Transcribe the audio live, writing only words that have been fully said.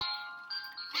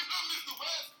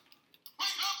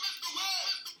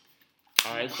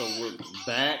All right, so we're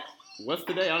back. What's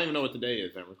today? I don't even know what today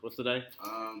is, Emmerich. What's today?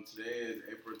 Today is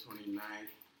April 29th.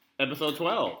 Episode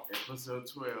 12. Episode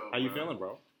 12. How you feeling,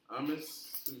 bro?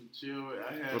 It's chill.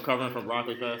 I had recovering from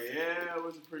Broccoli Fest. Yeah, it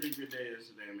was a pretty good day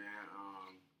yesterday, man.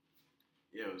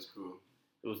 Yeah, it was cool.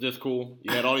 It was just cool.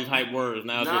 You had all these hype words.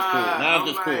 Now it's just cool. Now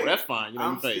it's just cool. That's fine.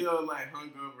 I'm still like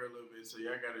hungover a little bit, so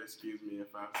y'all gotta excuse me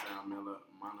if I sound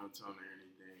monotone or anything.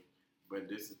 But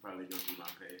this is probably gonna be my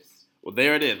pace. Well,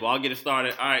 there it is. Well, I'll get it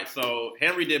started. All right, so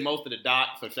Henry did most of the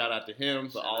doc, so shout out to him.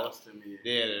 Shout out to me.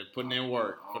 Yeah, they're putting in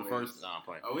work for the first. No, I'm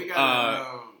playing. Oh, we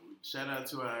got shout out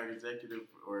to our executive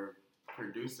or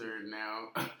producer now.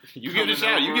 You give the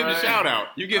shout. You give the shout out.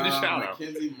 You give the shout out.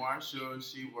 Mackenzie Marshall.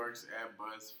 She works at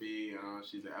BuzzFeed.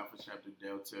 She's an Alpha Chapter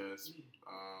Delta,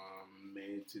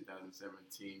 May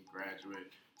 2017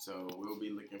 graduate. So we'll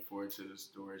be looking forward to the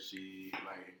story she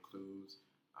includes.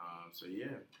 So yeah,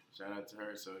 shout out to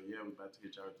her. So yeah, we're about to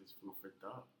hit y'all with this food for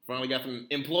thought. Finally got some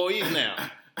employees now.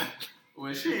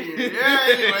 Well, anyway.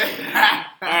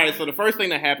 All right, so the first thing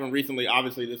that happened recently,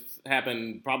 obviously this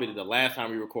happened probably the last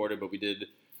time we recorded, but we did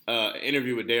an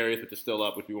interview with Darius, which is still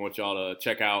up, which we want y'all to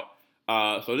check out.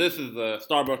 So this is the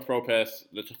Starbucks protest,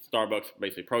 the Starbucks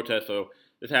basically protest. So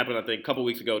this happened, I think, a couple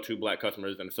weeks ago. 2 black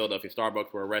customers in the Philadelphia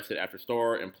Starbucks were arrested after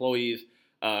store employees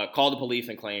called the police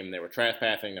and claimed they were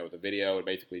trespassing. There was a video. It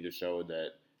basically just showed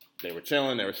that they were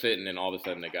chilling, they were sitting, and all of a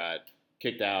sudden they got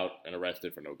kicked out and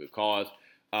arrested for no good cause.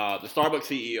 The Starbucks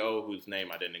CEO, whose name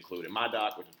I didn't include in my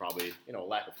doc, which is probably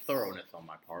lack of thoroughness on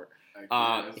my part,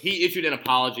 he issued an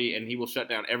apology, and he will shut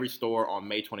down every store on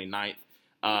May 29th.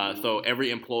 So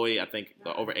every employee, I think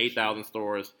over 8,000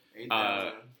 stores,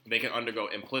 they can undergo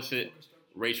implicit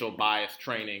racial bias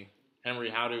training. Henry,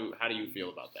 how do you feel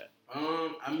about that?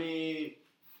 I mean,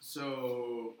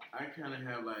 so I kind of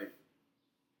have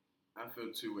I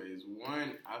feel 2 ways.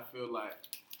 One, I feel like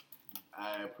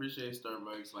I appreciate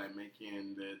Starbucks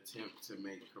making the attempt to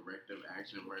make corrective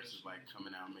action versus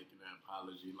coming out and making an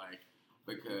apology,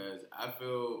 because I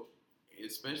feel,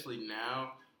 especially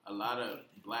now, a lot of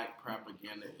black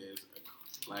propaganda is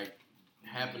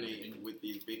happening with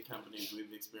these big companies.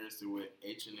 We've experienced it with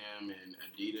H&M and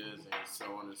Adidas and so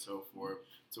on and so forth,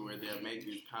 to where they'll make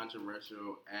these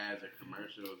controversial ads or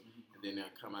commercials, and then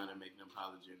they'll come out and make an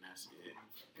apology, and that's it.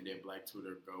 And then Black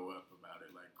Twitter go up about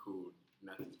it, cool,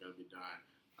 nothing's gonna be done.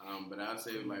 But I'll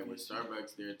say with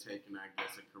Starbucks, they're taking, I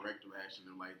guess, a corrective action,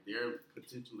 and they're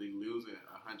potentially losing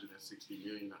 $160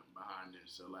 million behind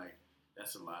this. So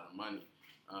that's a lot of money.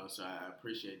 So I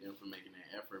appreciate them for making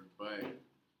that effort, but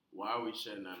why are we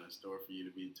shutting down a store for you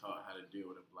to be taught how to deal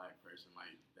with a black person?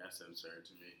 That's absurd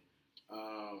to me.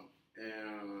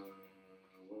 And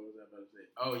what was I about to say?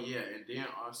 Oh, yeah, and then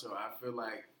also I feel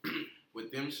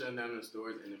with them shutting down the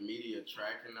stores and the media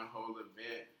tracking the whole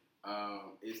event,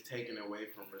 it's taken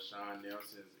away from Rashawn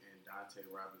Nelson's and Dante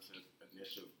Robinson's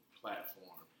initial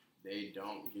platform. They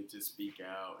don't get to speak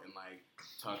out and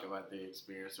talk about their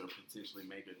experience or potentially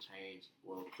make a change.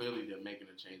 Well, clearly they're making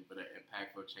a change, but an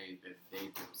impactful change that they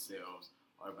themselves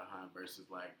are behind versus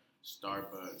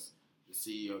Starbucks. The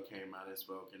CEO came out and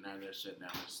spoke, and now they're shutting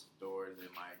down the stores, and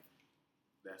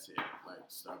that's it.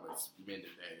 Starbucks mended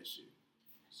that issue.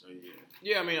 So yeah.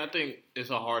 Yeah, I mean, I think it's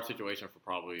a hard situation for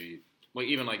probably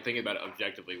even thinking about it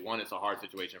objectively. One, it's a hard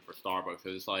situation for Starbucks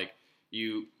because it's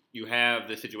you have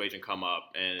this situation come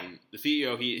up, and the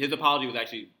CEO, his apology was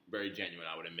actually very genuine,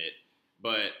 I would admit.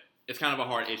 But it's kind of a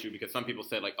hard issue because some people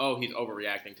said, he's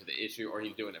overreacting to the issue, or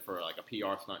he's doing it for, a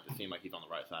PR stunt to seem like he's on the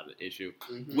right side of the issue,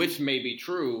 which may be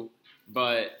true,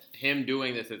 but him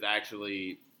doing this is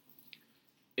actually,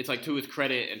 it's, to his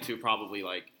credit and to probably,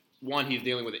 one, he's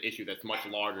dealing with an issue that's much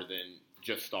larger than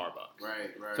just Starbucks.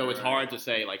 Right. So it's hard to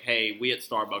say, hey, we at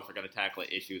Starbucks are going to tackle an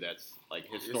issue that's,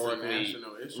 historically. It's a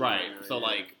national issue. Right. So,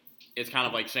 it's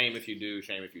kind of shame if you do,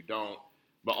 shame if you don't.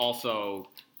 But also,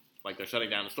 they're shutting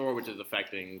down the store, which is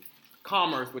affecting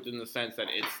commerce, which in the sense that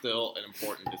it's still an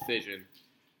important decision.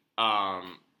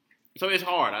 So it's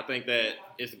hard. I think that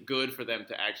it's good for them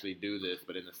to actually do this,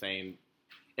 but in the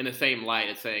same light,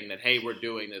 it's saying that, hey, we're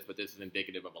doing this, but this is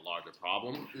indicative of a larger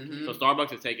problem. Mm-hmm. So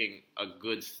Starbucks is taking a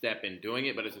good step in doing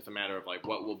it, but it's just a matter of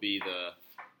what will be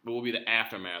the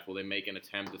aftermath? Will they make an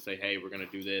attempt to say, hey, we're going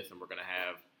to do this, and we're going to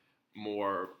have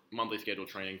more monthly scheduled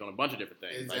trainings on a bunch of different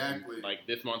things? Exactly.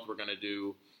 This month we're going to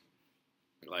do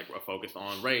a focus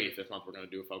on race. This month we're going to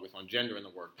do a focus on gender in the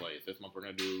workplace. This month we're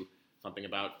going to do something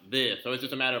about this. So it's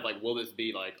just a matter of will this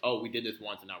be oh, we did this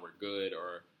once and now we're good,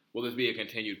 or will this be a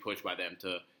continued push by them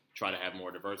to try to have more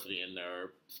diversity in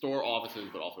their store offices,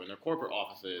 but also in their corporate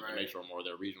offices, and make sure more of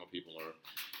their regional people are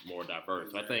more diverse?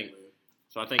 Exactly. So I think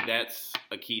So I think that's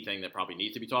a key thing that probably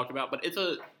needs to be talked about. But it's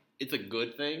a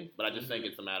good thing. But I just think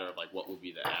it's a matter of like what will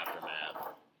be the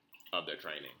aftermath of their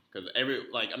training. Because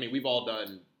we've all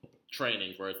done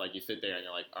trainings where it's like you sit there and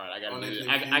you're like, all right, I gotta do this.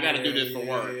 I gotta do this for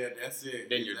work. Yeah, that's it.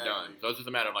 Then you're done. So it's just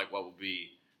a matter of like what will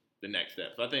be the next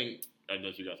step. So I think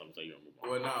unless you got something to say, you're gonna move on.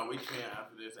 Well, no, we can't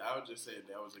after this. I would just say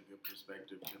that was a good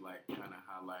perspective to like kind of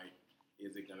highlight.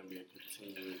 Is it gonna be a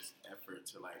continuous effort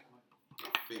to like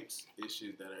fix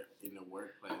issues that are in the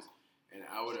workplace? And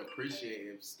I would appreciate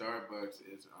if Starbucks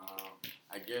is,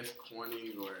 I guess,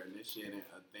 coining or initiating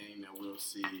a thing that we'll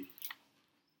see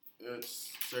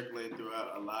circulate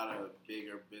throughout a lot of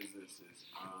bigger businesses.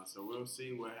 So we'll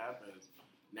see what happens.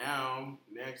 Now,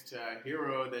 next to our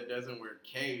hero that doesn't wear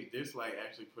cape, this like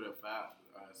actually put a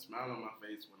smile on my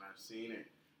face when I've seen it.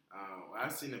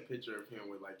 I've seen a picture of him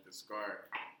with like the scar,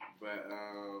 but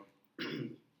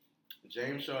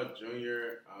James Shaw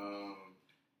Jr.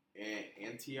 And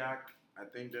Antioch, I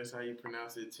think that's how you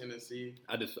pronounce it, Tennessee.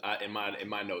 In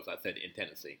my notes I said in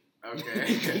Tennessee.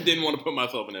 Okay. Didn't want to put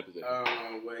myself in that position.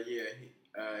 Well, yeah,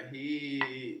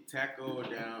 he tackled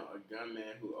down a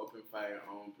gunman who opened fire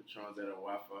on patrons at a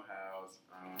Waffle House.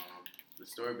 The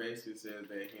story basically says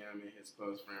that him and his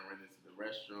close friend ran into the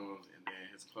restrooms, and then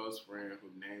his close friend,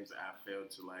 whose names I failed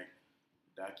to like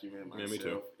document myself, me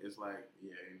too. is like,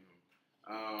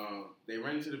 they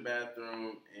ran into the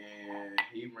bathroom, and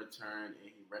he returned and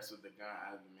he wrestled the gun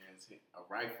out of the man's a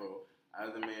rifle out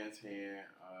of the man's hand,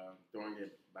 throwing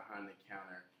it behind the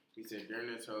counter. He said during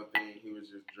this whole thing, he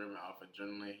was just driven off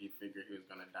adrenaline. He figured he was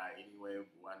going to die anyway.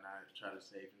 Why not try to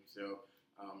save himself?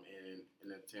 And in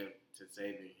an attempt to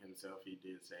saving himself, he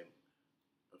did save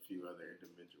a few other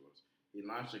individuals. He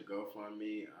launched a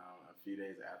GoFundMe a few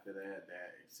days after that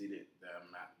exceeded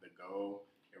the goal.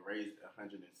 It raised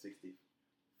 $165,000.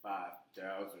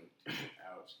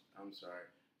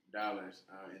 Dollars.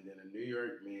 And then a New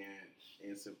York man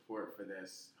in support for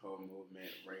this whole movement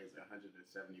raised $175,000.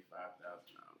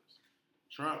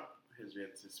 Trump has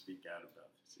yet to speak out about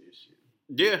this issue.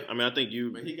 Yeah, I mean, I think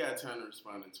But he got time to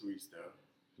respond in tweets, though.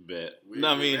 Bet. I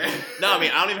don't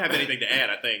even have anything to add.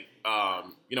 I think,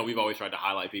 we've always tried to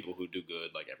highlight people who do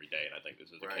good like every day, and I think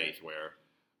this is a case where,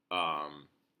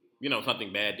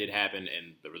 something bad did happen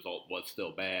and the result was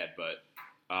still bad, but,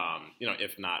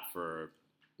 if not for,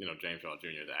 James Shaw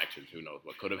Jr., the actions, who knows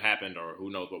what could have happened or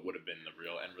who knows what would have been the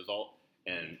real end result,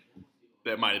 and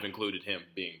that might have included him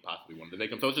being possibly one of the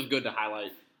victims. So it's just good to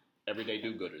highlight everyday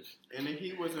do-gooders. And if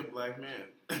he was a black man,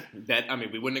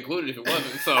 we wouldn't include it if it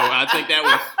wasn't. So I think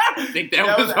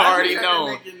that was already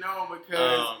known. Make it known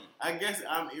because I guess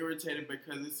I'm irritated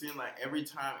because it seemed like every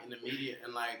time in the media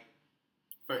and like,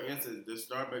 for instance, the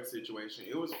Starbucks situation,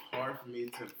 it was hard for me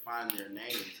to find their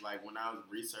names. Like when I was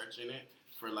researching it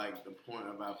for like the point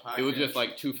about podcasts, it was just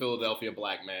like two Philadelphia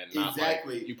black men. Not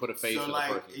exactly. Like you put a face to the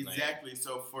person's name. Exactly.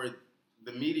 So for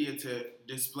the media to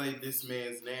display this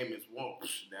man's name is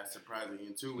that's surprising.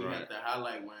 And two, we have to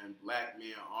highlight when black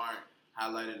men aren't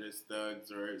highlighted as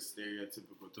thugs or as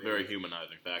stereotypical. It's a very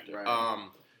humanizing factor. Right.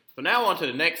 So now on to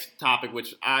the next topic,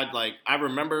 which I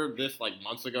remember this like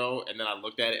months ago, and then I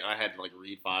looked at it and I had to like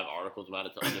read 5 articles about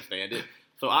it to understand it.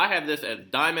 So I have this as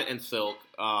Diamond and Silk.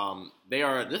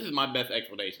 This is my best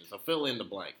explanation, so fill in the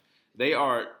blank. They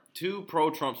are 2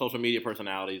 pro-Trump social media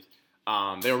personalities.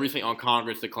 They were recently on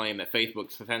Congress to claim that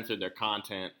Facebook censored their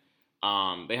content.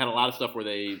 They had a lot of stuff where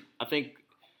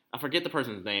I forget the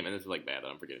person's name, and this is like bad that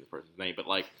I'm forgetting the person's name, but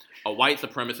like a white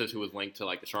supremacist who was linked to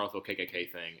like the Charlottesville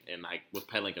KKK thing and like was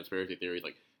peddling conspiracy theories,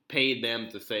 like paid them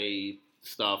to say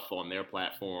stuff on their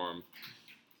platform.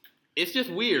 It's just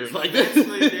weird. Like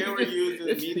basically, they were using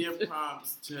media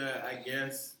prompts to, I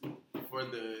guess, for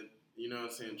the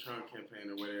Trump campaign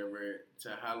or whatever, to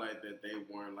highlight that they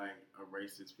weren't like a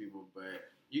racist people, but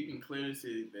you can clearly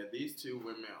see that these 2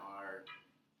 women are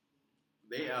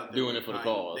out there doing it for the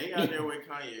cause. They out there with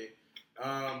Kanye.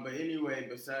 But anyway,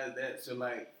 besides that, so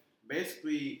like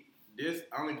basically this,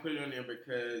 I only put it on there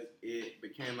because it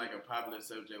became like a popular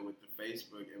subject with the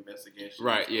Facebook investigation.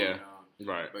 Right. Yeah.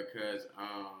 Right. Because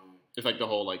it's like the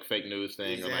whole like fake news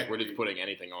thing, exactly. or like we're just putting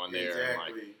anything on there.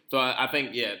 Exactly. And, like, so I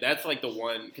think that's like the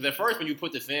one. Because at first when you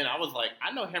put this in, I was like,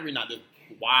 I know Henry not just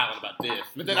wild about this,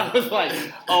 but then I was like,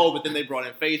 but then they brought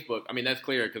in Facebook. I mean, that's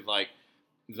clear because like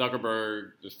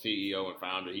Zuckerberg, the CEO and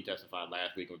founder, he testified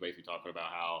last week and was basically talking about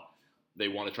how they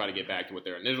want to try to get back to what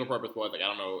their initial purpose was. Like I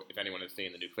don't know if anyone has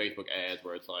seen the new Facebook ads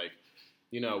where it's like,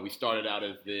 we started out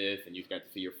as this, and you got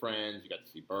to see your friends, you got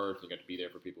to see births, you got to be there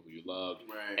for people who you loved,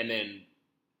 right. and then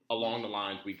along the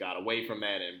lines, we got away from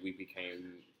that, and we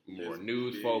became more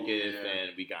news focused,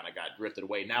 and we kind of got drifted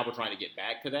away. Now we're trying to get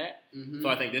back to that. Mm-hmm. So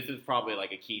I think this is probably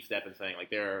like a key step in saying like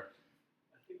there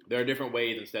are different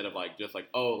ways instead of like just like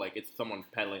like it's someone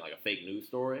peddling like a fake news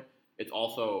story. It's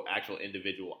also actual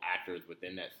individual actors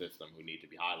within that system who need to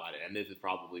be highlighted, and this is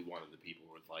probably one of the people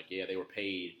who it's like, yeah, they were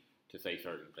paid to say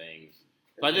certain things.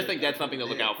 So I just think that's something to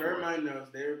look out for. Per my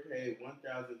notes, they were paid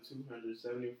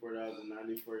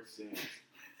 $1,274.94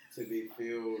 to be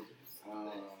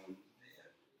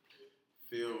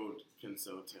field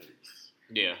consultants.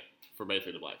 Yeah, for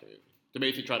basically the black community. To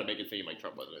basically try to make it seem like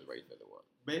Trump wasn't as racist as it was.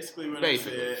 Basically what I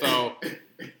said. So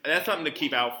that's something to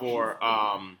keep out for.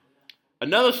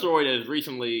 Another story that has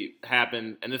recently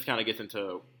happened, and this kind of gets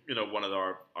into one of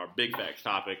our big facts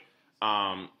topic.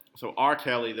 So R.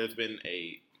 Kelly, there's been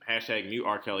a hashtag New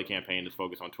R. Kelly campaign that's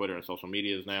focused on Twitter and social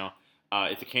medias now.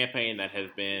 It's a campaign that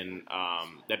has been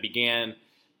that began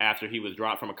after he was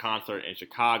dropped from a concert in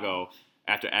Chicago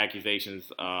after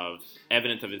accusations of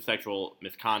evidence of his sexual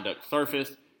misconduct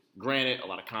surfaced. Granted, a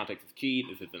lot of context is key.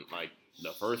 This isn't like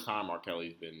the first time R.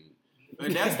 Kelly's been.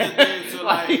 But that's the thing. So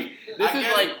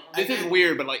this is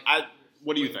weird. But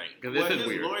what do you think? Because this is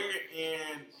weird. His lawyer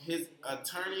and his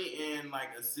attorney and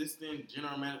assistant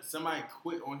general manager, somebody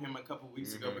quit on him a couple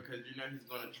weeks ago because he's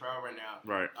going to trial right now.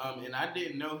 Right. And I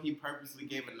didn't know he purposely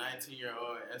gave a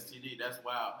 19-year-old STD. That's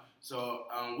wild. So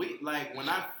when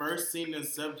I first seen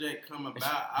this subject come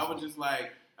about, I was just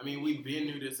like, I mean, we've been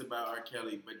knew this about R.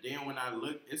 Kelly, but then when I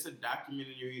looked, it's a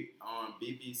documentary on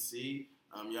BBC.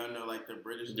 Y'all know the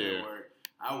British network.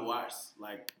 I watched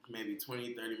maybe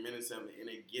 20, 30 minutes of it, and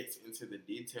it gets into the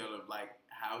detail of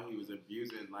how he was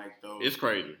abusing those. It's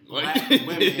crazy. Black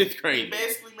women. It's crazy. He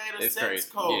basically made a sex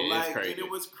code. Yeah, it's crazy. And it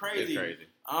was crazy. It's crazy.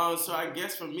 So I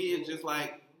guess for me, it's just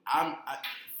I'm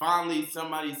finally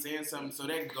somebody saying something. So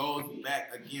that goes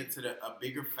back again to a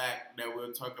bigger fact that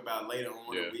we'll talk about later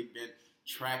on that we've been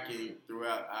tracking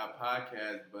throughout our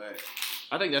podcast. But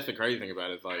I think that's the crazy thing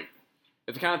about it.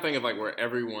 It's the kind of thing of where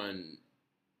everyone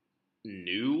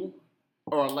knew,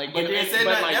 or but they said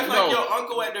that's your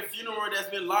uncle at the funeral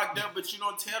that's been locked up, but you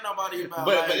don't tell nobody about.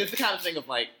 But it's the kind of thing of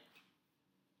I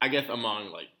guess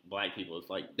among black people, it's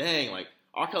dang,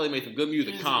 R. Kelly made some good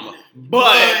music,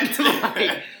 but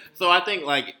so I think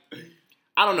I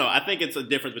don't know. I think it's a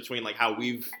difference between how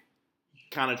we've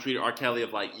kind of treated R. Kelly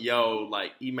of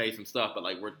he made some stuff, but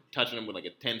we're touching him with a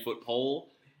 10-foot pole.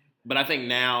 But I think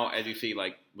now, as you see,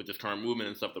 with this current movement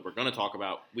and stuff that we're going to talk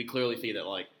about, we clearly see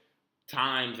that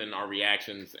times and our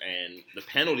reactions and the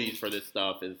penalties for this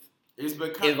stuff is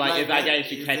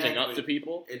actually catching up to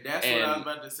people. And that's what I was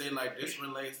about to say. This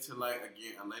relates to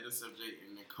again a later subject,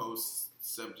 and the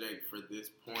co-subject for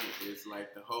this point is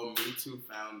the whole Me Too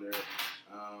founder,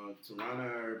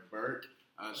 Tarana Burke.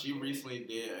 She recently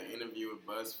did an interview with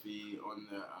BuzzFeed on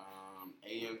the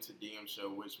AM to DM show,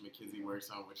 which Mackenzie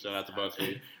works on. Shout out to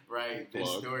BuzzFeed. Right. This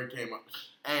story came up.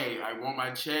 Hey, I want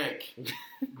my check.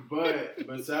 But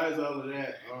besides all of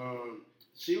that,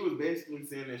 she was basically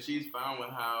saying that she's fine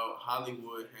with how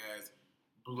Hollywood has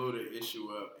blew the issue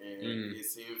up, and it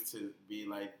seems to be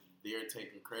they're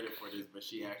taking credit for this, but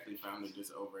she actually founded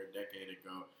this over a decade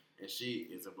ago, and she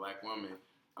is a black woman,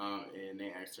 and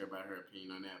they asked her about her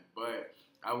opinion on that. But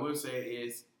I will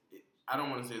say I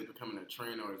don't want to say it's becoming a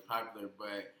trend or it's popular,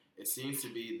 but it seems to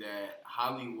be that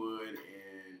Hollywood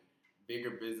and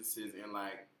bigger businesses and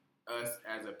us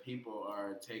as a people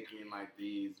are taking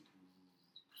these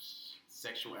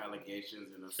sexual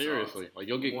allegations and assaults. Seriously,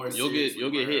 you'll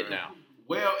get hit now.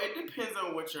 Well, it depends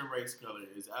on what your race color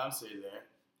is. I'll say that,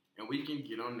 and we can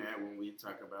get on that when we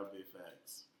talk about big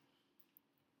facts.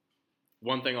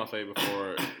 One thing I'll say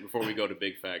before we go to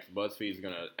big facts, BuzzFeed's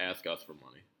gonna ask us for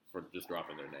money for just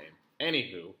dropping their name.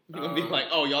 Anywho, you're gonna be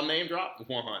y'all name drop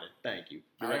 100. Thank you.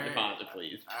 Direct deposit,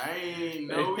 please. We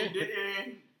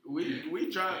didn't. We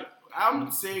dropped.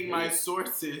 I'm saying my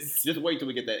sources. Just wait till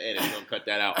we get that edit. We're gonna cut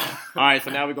that out. All right,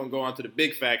 so now we're gonna go on to the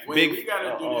big facts. We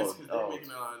gotta do this because they're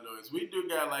making a lot of noise. We do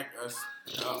got a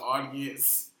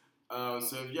audience.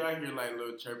 So if y'all hear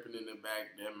little chirping in the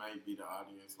back, that might be the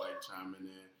audience chiming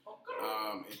in.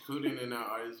 Including in our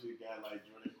audience, we got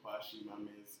Jordan Kwashi, my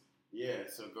man's. Yeah,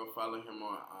 so go follow him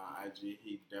on IG.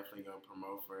 He definitely gonna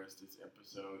promote for us this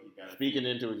episode. He got speaking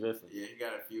into existence. Yeah, he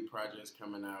got a few projects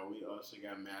coming out. We also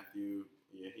got Matthew.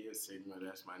 Yeah, he is Sigma.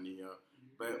 That's my Neo.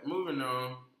 But moving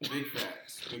on, big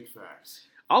facts. Big facts.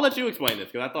 I'll let you explain this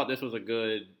because I thought this was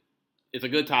it's a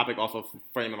good topic. Also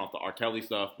framing off the R. Kelly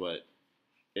stuff, but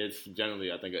it's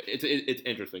generally, I think, it's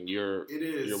interesting. It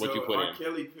is. What you put R. in.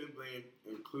 Kelly could be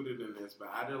included in this, but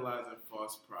idolizing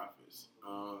false prophets.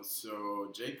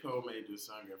 So J. Cole made this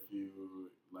song a few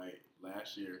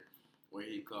last year, where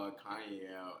he called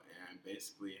Kanye out and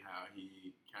basically how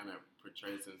he kind of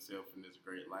portrays himself in this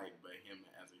great light, but him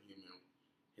as a human,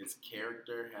 his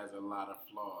character has a lot of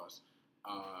flaws.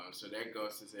 So that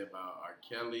goes to say about R.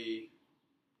 Kelly,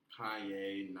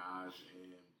 Kanye, Nas,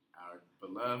 and our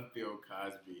beloved Bill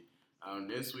Cosby.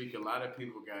 This week, a lot of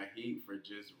people got heat for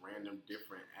just random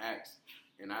different acts,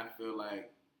 and I feel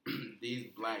like these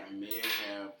black men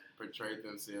have portrayed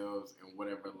themselves in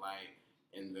whatever light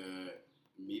in the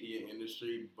media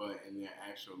industry, but in their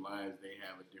actual lives, they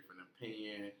have a different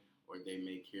opinion or they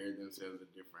may carry themselves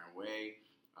a different way.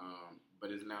 But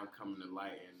it's now coming to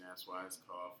light, and that's why it's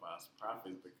called false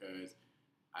prophets, because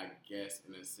I guess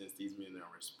in a sense these men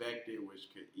are respected,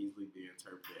 which could easily be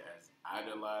interpreted as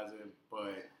idolizing,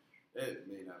 but that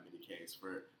may not be the case.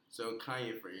 So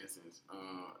Kanye, for instance,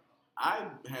 I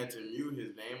had to mute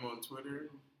his name on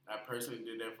Twitter. I personally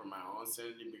did that for my own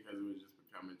sanity because it was just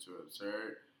becoming too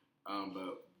absurd.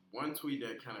 But one tweet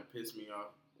that kind of pissed me off,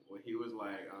 well, he was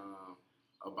like,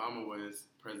 Obama was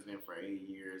president for 8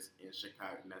 years in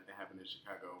Chicago. Nothing happened in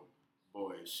Chicago.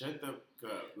 Boy, shut the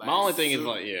up. Like, my only thing is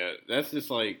like, yeah, that's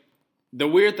just like the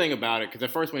weird thing about it. Because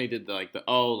at first when he did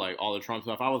all the Trump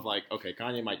stuff, I was like, okay,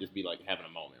 Kanye might just be like having a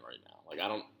moment right now. Like I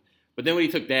don't. But then when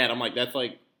he took that, I'm like, that's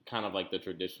like kind of like the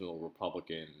traditional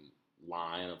Republican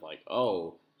line of like,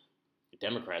 oh, the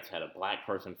Democrats had a black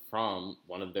person from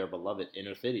one of their beloved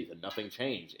inner cities, and nothing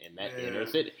changed in that inner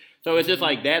city. So it's just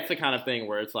like that's the kind of thing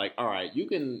where it's like, all right, you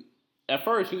can. At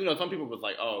first, some people was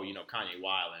like, oh, Kanye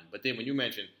wildin', but then when you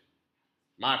mention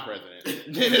my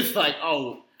president, then it's like,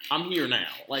 oh, I'm here now.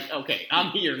 Like, okay,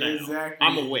 I'm here now. Exactly.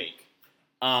 I'm awake.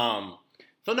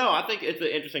 So no, I think it's an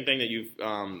interesting thing that you've,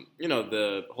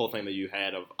 the whole thing that you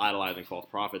had of idolizing false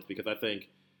prophets, because I think,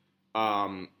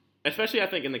 especially I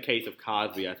think in the case of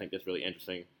Cosby, I think that's really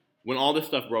interesting. When all this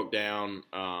stuff broke down,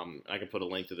 I can put a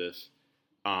link to this.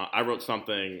 I wrote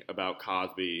something about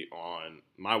Cosby on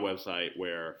my website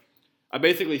where I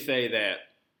basically say that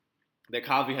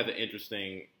Cosby has an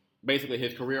interesting, basically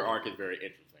his career arc is very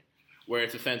interesting, where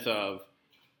it's a sense of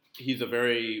he's a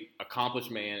very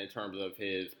accomplished man in terms of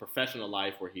his professional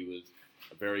life, where he was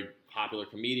a very popular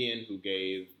comedian who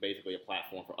gave basically a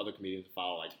platform for other comedians to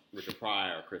follow, like Richard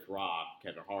Pryor, Chris Rock,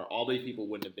 Kevin Hart. All these people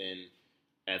wouldn't have been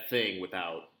a thing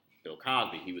without Bill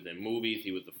Cosby. He was in movies.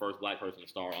 He was the first black person to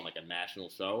star on like a national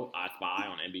show, I Spy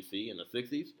on NBC in the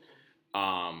 60s.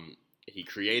 He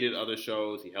created other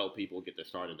shows. He helped people get their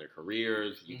start in their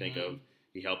careers. You think of,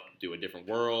 he helped do A Different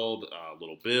World,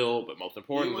 Little Bill, but most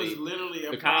importantly, he was literally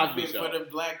a the prophet Cosby Show for the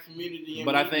black community. In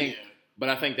but media.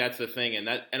 I think that's the thing, and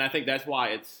I think that's why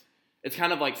it's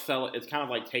kind of like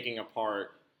taking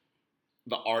apart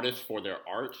the artists for their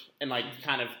art and like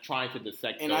kind of trying to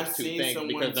dissect those two things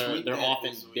because they're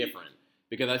often different.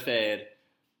 Because I said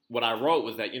what I wrote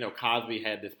was that Cosby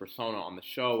had this persona on the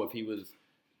show of he was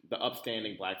the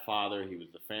upstanding black father, he was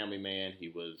the family man, he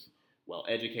was well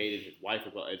educated, his wife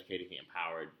was well educated, he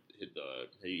empowered his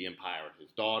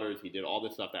daughters, he did all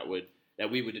this stuff that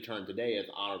we would determine today as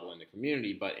honorable in the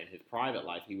community, but in his private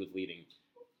life he was leading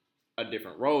a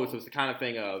different road. So it's the kind of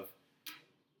thing of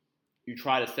you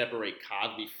try to separate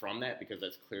Cosby from that because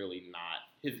that's clearly not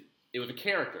his. It was a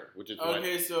character, which is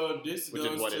so this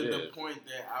goes to the point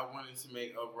that I wanted to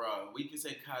make overall. We can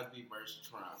say Cosby versus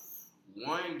Trump.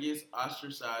 One gets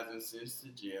ostracized and sent to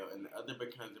jail, and the other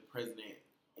becomes the president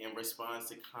in response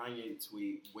to Kanye's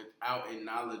tweet without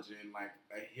acknowledging like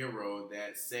a hero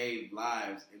that saved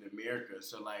lives in America.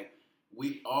 So like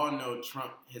we all know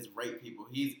Trump has raped people.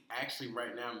 He's actually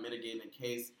right now mitigating a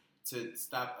case to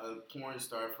stop a porn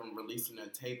star from releasing a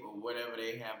tape or whatever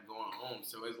they have going on.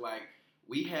 So it's like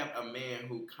we have a man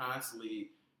who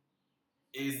constantly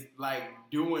is like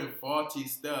doing faulty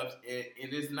stuff, and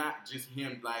it's not just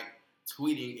him like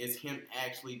tweeting, it's him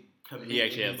actually committing. He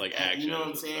actually has like action. You know what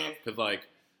I'm saying? Because like,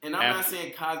 and I'm not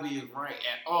saying Cosby is right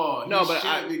at all. No, he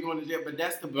shouldn't be going to jail. But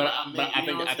that's the point I'm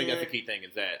making. But I think that's the key thing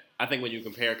is that I think when you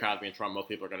compare Cosby and Trump, most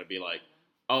people are going to be like,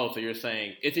 oh, so you're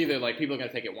saying it's either like people are going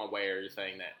to take it one way, or you're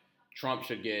saying that Trump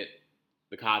should get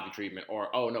the Cosby treatment,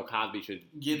 or oh no, Cosby should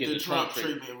get the Trump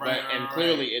treatment. Right, and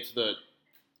clearly it's the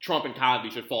Trump and Cosby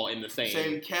should fall in the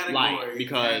same category light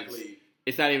because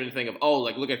it's not even a thing of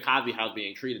like look at Cosby how's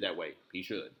being treated that way. He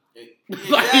should.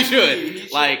 Like he should.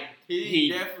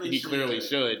 He clearly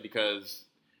should because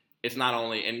it's not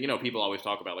only and people always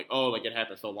talk about like like it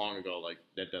happened so long ago, like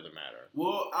that doesn't matter.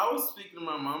 Well, I was speaking to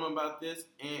my mom about this,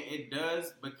 and it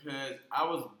does because I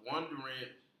was wondering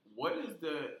what is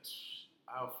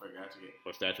I forgot to get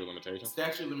what statute of limitations.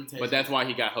 Statute of limitations. But that's why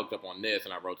he got hooked up on this,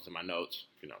 and I wrote this in my notes.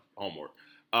 Homework.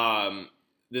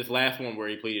 this last one where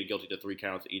he pleaded guilty to 3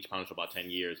 counts, each punishable about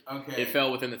 10 years. Okay. It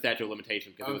fell within the statute of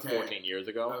limitations because it was 14 years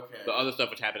ago. Okay. The other stuff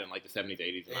which happened in like the 70s,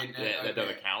 80s, that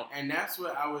doesn't count. And that's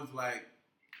what I was like,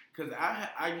 because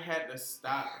I had to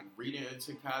stop reading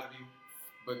into Cosby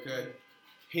because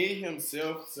he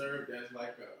himself served as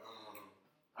like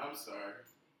a, I'm sorry.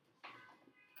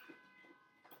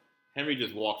 Henry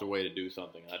just walked away to do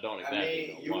something. I don't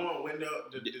exactly know you what. want window.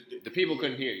 The people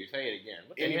couldn't hear you. Say it again.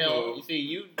 What the hell?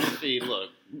 You see, look.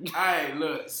 All right,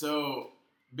 look. So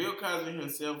Bill Cosby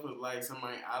himself was like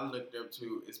somebody I looked up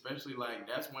to, especially like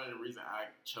that's one of the reasons I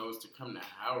chose to come to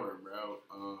Howard, bro.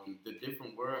 The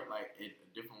Different World, like a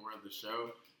Different World, the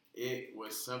show. It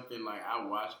was something like I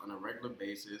watched on a regular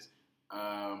basis.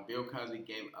 Bill Cosby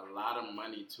gave a lot of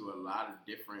money to a lot of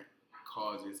different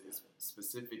causes,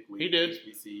 specifically he did.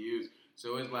 HBCUs.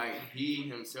 So it's like he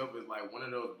himself is like one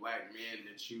of those black men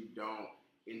that you don't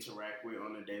interact with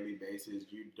on a daily basis.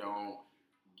 You don't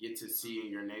get to see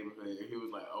in your neighborhood. And he was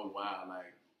like, oh, wow,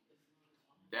 like,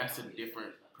 that's a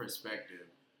different perspective.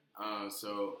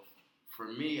 So for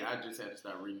me, I just had to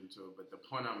start reading into it. But the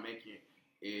point I'm making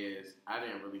is I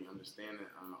didn't really understand it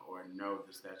or know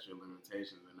the statute of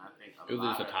limitations. And I think it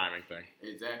was just a timing thing.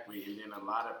 Exactly. And then a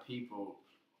lot of people,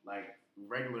 like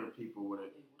regular people, would have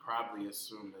probably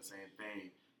assumed the same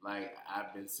thing. Like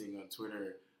I've been seeing on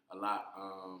Twitter a lot.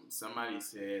 Somebody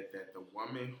said that the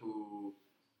woman who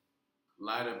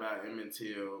lied about Emmett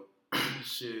Till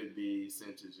should be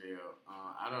sent to jail.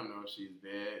 I don't know if she's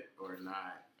dead or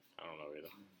not. I don't know either.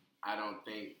 I don't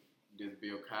think this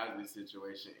Bill Cosby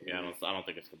situation is... Yeah, I don't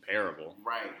think it's comparable.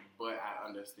 Right, but I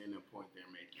understand the point they're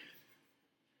making.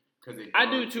 I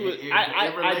do too.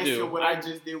 It relates to what I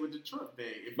just did with the Trump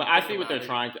thing. But I see what they're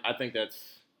trying to. I think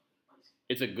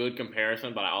it's a good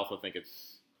comparison, but I also think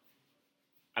it's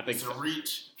a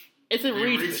reach. It's a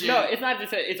reach. No, it's not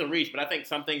just it's a reach, but I think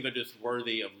some things are just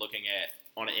worthy of looking at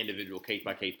on an individual case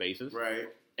by case basis. Right.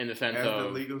 In the sense of the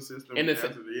legal system.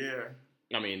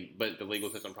 I mean, but the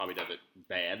legal system probably does it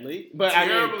badly. But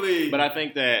terribly. But I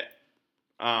think that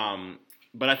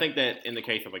in the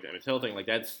case of like the Emmett Till thing, like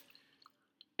that's.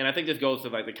 And I think this goes to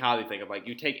like the Cosby thing of like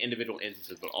you take individual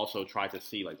instances, but also try to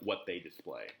see like what they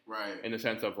display. Right. In the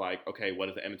sense of like, okay, what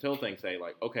does the Emmett Till thing say?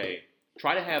 Like, okay,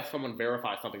 try to have someone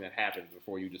verify something that happens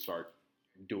before you just start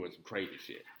doing some crazy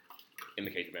shit. In the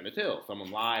case of Emmett Till,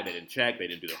 someone lied, they didn't check, they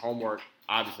didn't do their homework.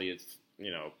 Obviously, it's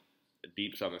a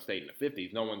deep southern state in the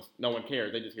 50s. No one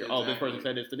cares. They just hear, oh, this person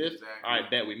said this to this. Exactly. All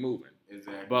right, bet we moving.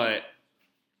 Exactly. But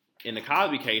in the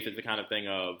Cosby case, it's the kind of thing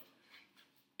of.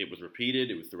 It was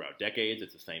repeated. It was throughout decades.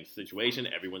 It's the same situation.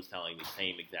 Everyone's telling the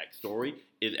same exact story.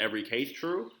 Is every case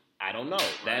true? I don't know.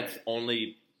 Right. That's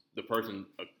only the person,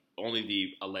 only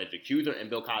the alleged accuser,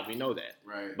 and Bill Cosby know that.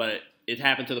 Right. But it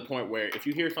happened to the point where if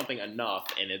you hear something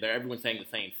enough and everyone's saying the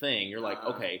same thing, you're like,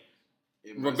 okay,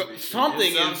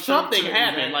 something happened.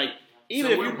 Exactly. Like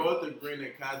even so if we're both agreeing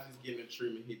that Cosby's getting the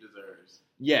treatment he deserves.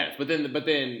 Yes, but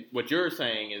then what you're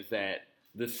saying is that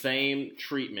the same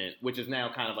treatment, which is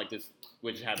now kind of like this.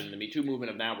 Which happened in the Me Too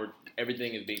movement of now where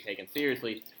everything is being taken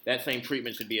seriously, that same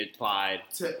treatment should be applied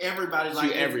to everybody.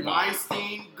 Like, is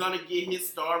Weinstein gonna get his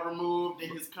star removed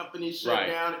and his company shut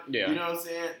down? Yeah. You know what I'm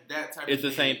saying? That type it's of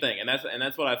the same thing. And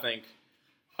that's what I think,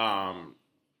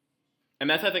 and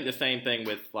that's, I think, the same thing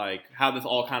with, like, how this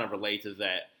all kind of relates is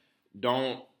that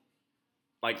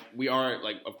we are,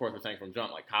 like, of course, we're saying from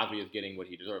jump, like, Cosby is getting what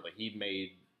he deserved. Like, he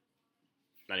made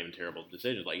not even terrible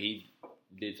decisions. Like, he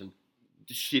did some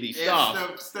shitty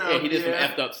stuff. Yeah, he did some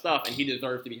effed up stuff, and he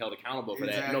deserves to be held accountable for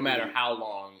that, no matter how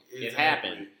long it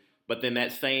happened. But then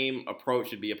that same approach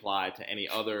should be applied to any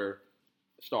other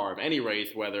star of any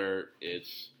race, whether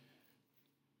it's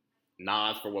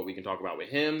Nas for what we can talk about with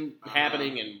him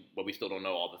happening and what we still don't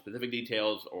know all the specific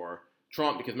details, or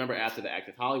Trump, because remember after the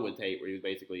Access Hollywood tape where he was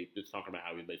basically just talking about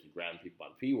how he was basically grabbing people by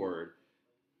the P word,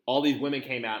 all these women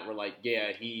came out and were like,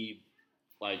 yeah, he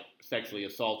like sexually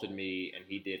assaulted me and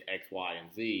he did X, Y,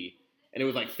 and Z. And it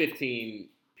was like 15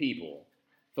 people.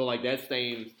 So like that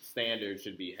same standard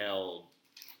should be held.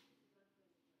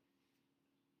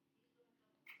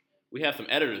 We have some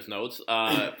editor's notes.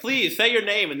 Please say your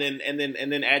name and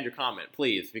then add your comment,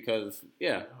 please, because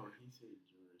yeah.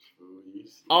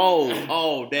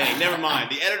 Oh, dang, never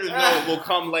mind. The editor's note will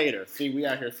come later. See, we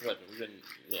out here slipping.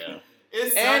 Yeah.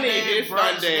 It's Sunday.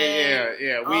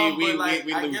 Yeah. We I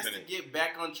losing guess it. to get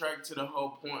back on track to the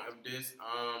whole point of this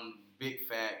big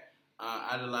fact,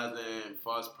 idolizing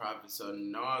false prophets. So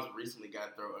Nas recently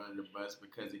got thrown under the bus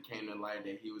because it came to light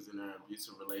that he was in an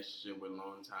abusive relationship with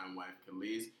longtime wife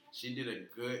Khalees. She did a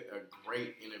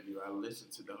great interview. I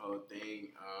listened to the whole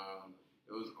thing. It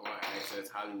It was on Access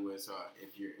Hollywood. So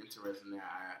if you're interested in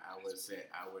that, I would say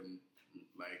I wouldn't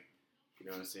like, you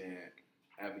know what I'm saying,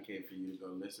 advocate for you to go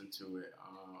listen to it.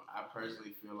 I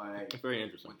personally feel like it's very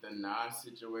interesting with the Nas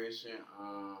situation.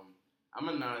 I'm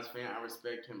a Nas fan. I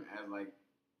respect him as like,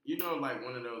 you know, like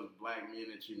one of those black men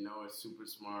that you know is super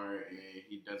smart and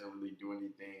he doesn't really do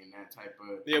anything. That type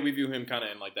of we view him kind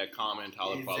of in like that Common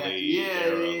Talib Kweli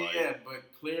yeah.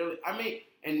 But clearly, I mean,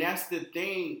 and that's the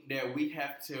thing that we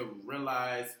have to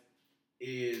realize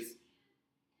is,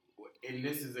 and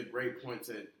this is a great point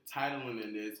to titling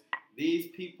in this. These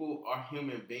people are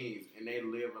human beings and they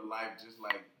live a life just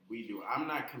like we do. I'm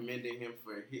not commending him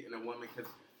for hitting a woman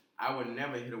because I would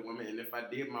never hit a woman, and if I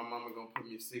did, my mama gonna put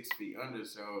me 6 feet under.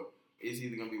 So it's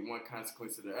either gonna be one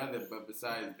consequence or the other. But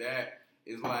besides that,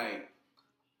 it's like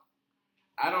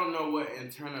I don't know what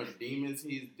internal demons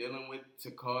he's dealing with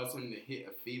to cause him to hit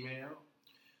a female.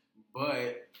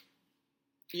 But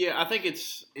yeah, I think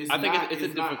it's it's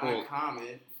not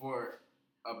uncommon for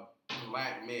a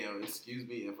black male, excuse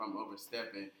me if I'm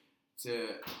overstepping, to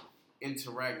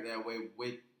interact that way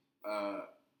with a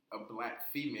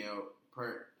black female.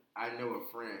 I know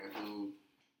a friend who,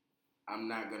 I'm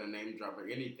not going to name drop or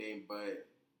anything, but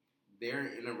they're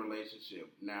in a relationship.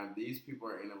 Now, these people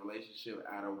are in a relationship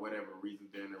out of whatever reason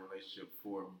they're in a relationship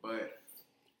for, but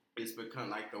it's become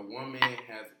like the woman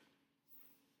has...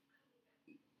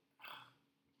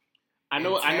 I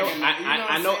know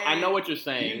what you're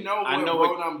saying. You know what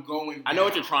road I'm going down. I know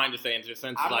what you're trying to say in the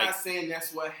sense I'm not saying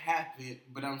that's what happened,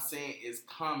 but I'm saying it's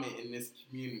common in this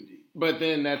community. But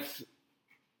then that's...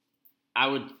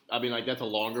 that's a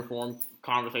longer form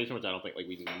conversation, which I don't think like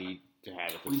we need to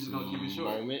have at this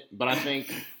moment. But I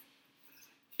think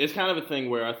it's kind of a thing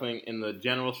where I think in the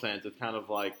general sense, it's kind of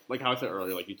like how I said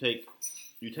earlier, like you take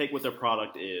what their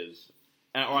product is,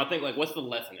 or I think like what's the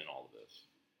lesson in all of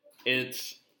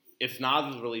this? If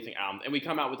Nas is releasing albums, and we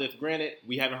come out with this, granted,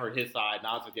 we haven't heard his side.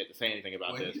 Nas has yet to say anything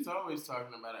about this. He's always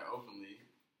talking about it openly.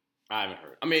 I haven't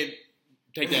heard. I mean,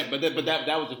 take that, but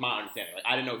that was just my understanding. Like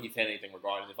I didn't know he said anything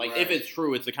regarding this. Like if it's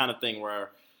true, it's the kind of thing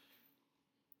where,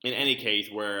 in any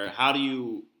case, where how do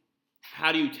you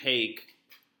take,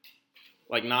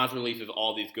 like Nas releases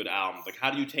all these good albums, like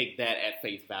how do you take that at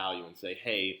face value and say,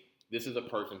 hey, this is a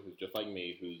person who's just like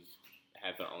me, who's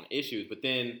has their own issues, but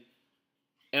then,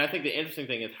 and I think the interesting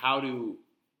thing is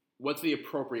what's the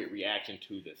appropriate reaction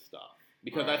to this stuff?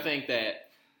 Because I think that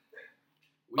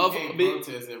we can't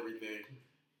protest everything.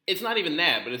 It's not even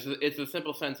that, but it's a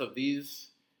simple sense of these,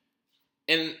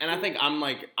 and I think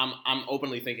I'm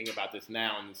openly thinking about this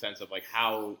now in the sense of like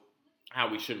how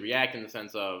we should react in the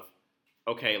sense of,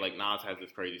 okay, like Nas has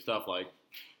this crazy stuff like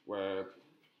where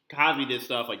Cosby did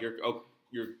stuff like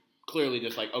you're clearly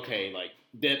just like, okay, like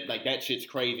that shit's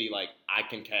crazy, like I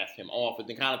can cast him off. It's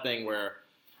the kind of thing where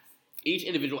each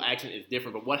individual action is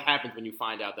different, but what happens when you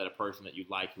find out that a person that you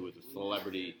like who is a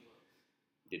celebrity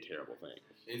did terrible things?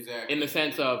 Exactly. In the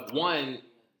sense of, one,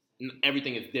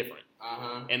 everything is different.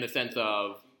 In the sense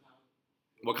of,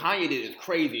 what Kanye did is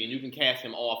crazy, and you can cast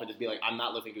him off and just be like, I'm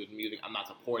not listening to his music, I'm not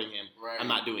supporting him, I'm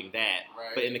not doing that.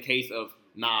 Right. But in the case of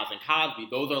Nas and Cosby,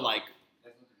 those are like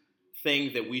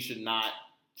things that we should not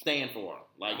stand for.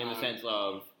 Like in the sense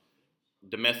of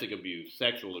domestic abuse,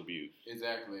 sexual abuse.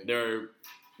 Exactly.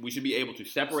 We should be able to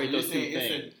separate those two things.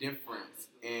 It's a difference,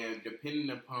 and depending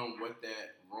upon what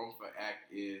that wrongful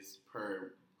act is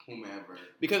per whomever.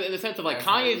 Because in the sense of like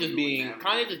Kanye just being a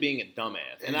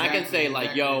dumbass, and I can say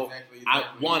like, yo, I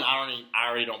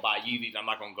already don't buy Yeezys. I'm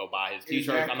not gonna go buy his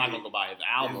T-shirts. I'm not gonna go buy his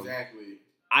album. Exactly.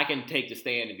 I can take the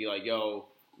stand and be like, yo,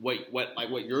 what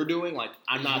you're doing, like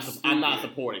I'm not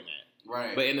supporting that.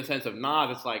 Right. But in the sense of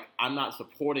Nas, it's like I'm not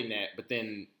supporting that. But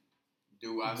then,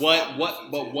 do I?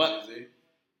 What?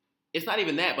 It's not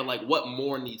even that, but like, what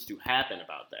more needs to happen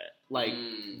about that? Like,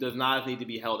 does Nas need to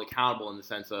be held accountable in the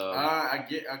sense of? I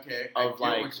get what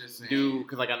you're saying.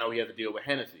 Because like I know he has a deal with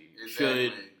Hennessy.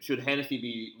 Exactly. Should Hennessy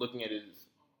be looking at his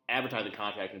advertising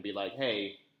contract and be like,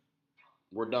 hey,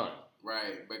 we're done?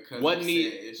 Right.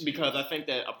 Because I think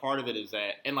that a part of it is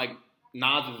that, and like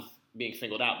Nas is being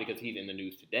singled out because he's in the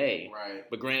news today. Right.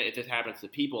 But granted, if this happens to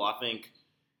people, I think.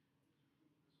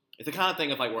 It's the kind of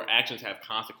thing of like where actions have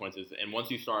consequences, and once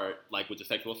you start like with the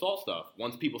sexual assault stuff,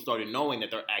 once people started knowing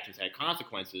that their actions had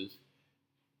consequences,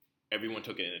 everyone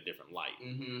took it in a different light.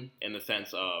 Mm-hmm. In the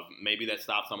sense of maybe that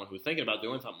stopped someone who was thinking about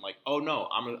doing something like, oh no,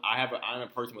 I'm a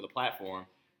person with a platform.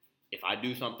 If I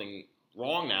do something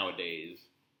wrong nowadays,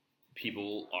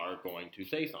 people are going to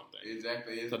say something.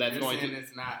 Exactly. So that's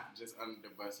it's not just under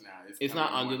the bus now. It's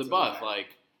not under the bus.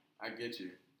 Like I get you.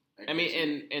 I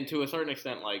mean, and to a certain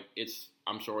extent, like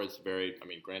I'm sure it's very. I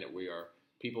mean, granted, we are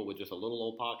people with just a little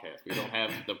old podcast.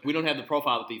 We don't have the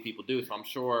profile that these people do. So I'm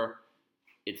sure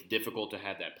it's difficult to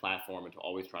have that platform and to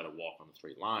always try to walk on the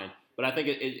straight line. But I think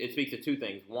it speaks to two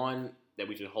things. One, that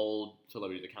we should hold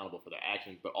celebrities accountable for their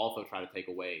actions, but also try to take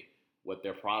away what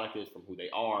their product is from who they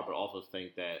are, but also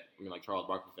think that, I mean, like Charles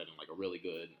Barkley said in like a really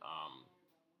good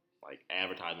like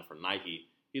advertisement for Nike,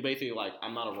 he's basically like,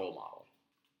 I'm not a role model.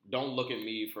 Don't look at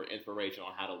me for inspiration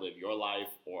on how to live your life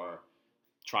or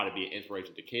try to be an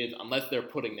inspiration to kids. Unless they're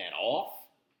putting that off,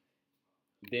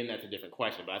 then that's a different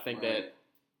question. But I think that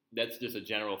that's just a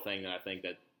general thing that I think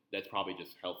that's probably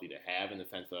just healthy to have, in the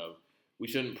sense of we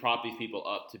shouldn't prop these people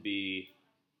up to be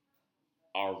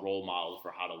our role models for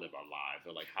how to live our lives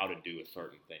or like how to do a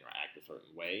certain thing or act a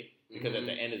certain way. Because at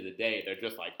the end of the day, they're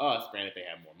just like us. Granted, they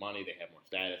have more money, they have more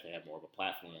status, they have more of a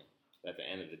platform. But at the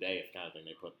end of the day, it's kind of thing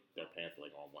they put their pants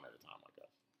like on one at a time, I guess.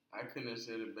 I couldn't have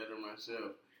said it better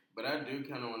myself. But I do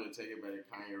kind of want to take it back to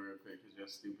Kanye real quick because your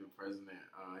stupid president.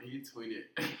 He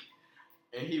tweeted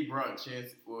and he brought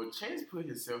Chance. Well, Chance put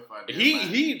himself out there.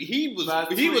 He was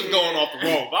going off the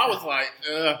rope. I was like,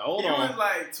 hold on. He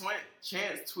was like,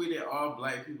 Chance tweeted, all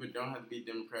black people don't have to be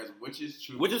Democrats, which is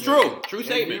true. Which is true. True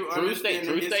statement. True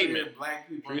statement. Black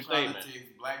people in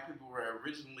politics. Black people were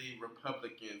originally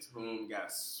Republicans whom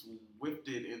got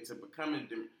swifted into becoming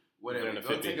whatever.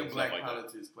 Go take a black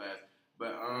politics class.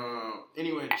 But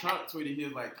anyway, Trump tweeted, he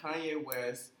was like, Kanye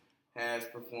West has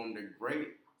performed a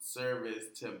great service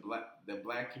to the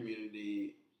black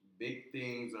community. Big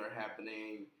things are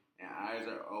happening and eyes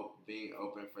are being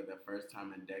opened for the first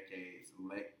time in decades.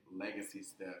 Legacy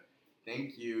stuff.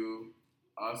 Thank you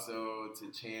also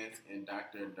to Chance and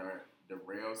Dr.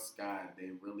 Darrell Scott.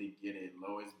 They really get it.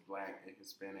 Lowest black and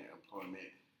Hispanic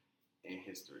employment in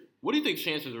history. What do you think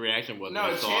Chance's reaction was?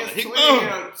 No, Chance tweeted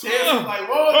him. Chance was like,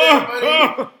 whoa there,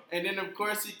 buddy. And then, of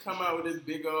course, he come out with his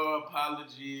big old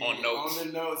apology on the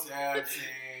notes app saying,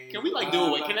 can we like do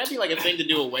away? Can that be like a thing to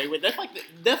do away with? That's like the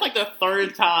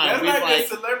third time. That's like a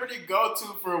celebrity go to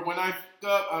for when I fuck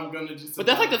up, I'm gonna just. But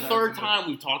that's like the third time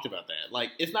we've talked about that.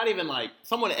 Like, it's not even like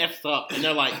someone f's up and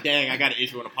they're like, "Dang, I got to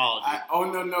issue an apology."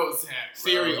 On the notes app,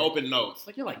 Siri open notes.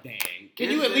 Like, you're like, "Dang, can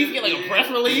you at least get like a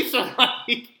press release?" Or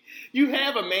like, you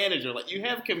have a manager, like you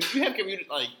have community,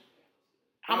 like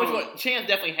how much? What Chance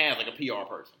definitely has like a PR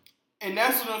person. And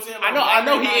that's what I'm saying. Like, I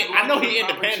know he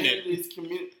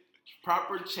independent.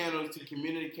 Proper channels to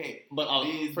communicate. But I'll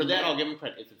give him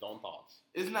credit. It's his own thoughts.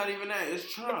 It's not even that.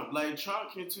 It's Trump. Like,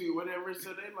 Trump can tweet whatever,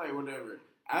 so they like whatever.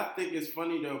 I think it's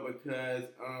funny, though, because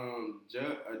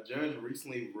a judge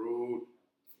recently ruled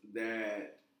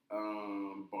that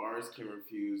bars can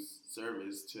refuse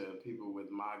service to people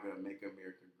with MAGA Make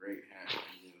America Great hats.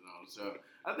 So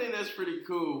I think that's pretty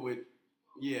cool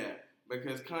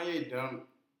because Kanye don't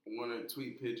want to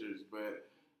tweet pictures, but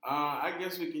I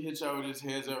guess we can hit y'all with this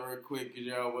heads up real quick, because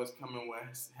y'all what's coming,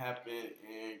 what's happened,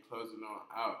 and closing on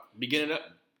out. Begin it up.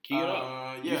 Key it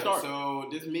up. Yeah, so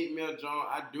this Meek Mill John,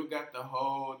 I do got the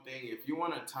whole thing. If you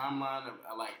want a timeline of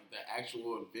like the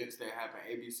actual events that happened,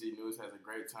 ABC News has a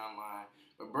great timeline.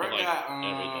 But Burt got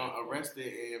arrested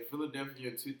in Philadelphia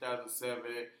in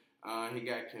 2007. He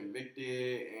got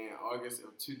convicted in August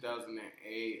of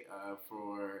 2008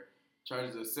 for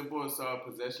charges of simple assault,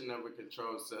 possession of a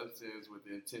controlled substance with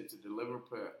the intent to deliver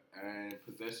and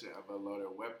possession of a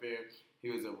loaded weapon. He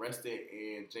was arrested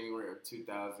in January of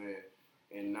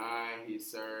 2009. He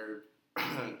served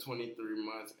 23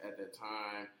 months at the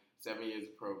time, 7 years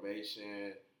of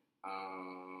probation.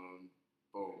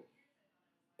 Boom.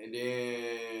 And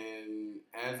then,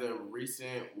 as of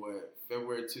recent,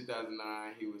 February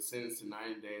 2009, he was sentenced to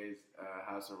 90 days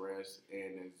house arrest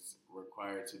and is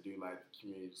required to do like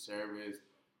community service.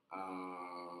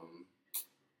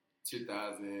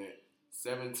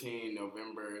 2017,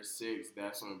 November 6th,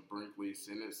 that's when Brinkley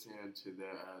sentenced him to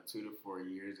the 2 to 4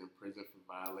 years in prison for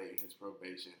violating his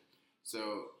probation.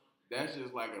 So that's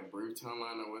just like a brief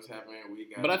timeline of what's happening.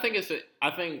 But I think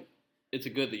it's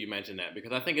good that you mentioned that,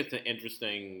 because I think it's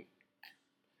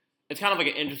it's kind of like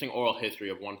an interesting oral history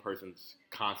of one person's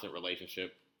constant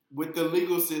relationship with the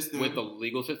legal system.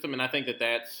 And I think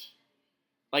that's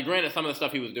like, granted, some of the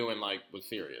stuff he was doing like was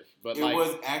serious, but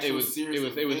it was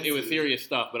serious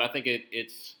stuff. But I think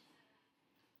it's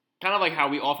kind of like how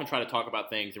we often try to talk about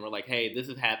things, and we're like, hey, this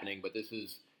is happening, but this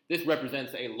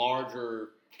represents a larger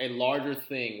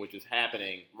thing which is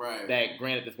happening. Right. That,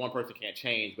 granted, this one person can't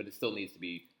change, but it still needs to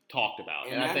be talked about.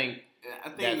 And I think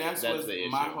that's what's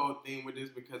my whole thing with this,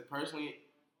 because personally,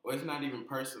 well, it's not even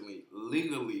personally,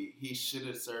 legally, he should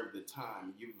have served the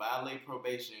time. You violate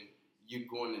probation, you're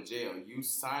going to jail. You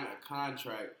sign a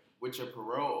contract with your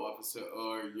parole officer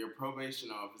or your probation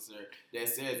officer that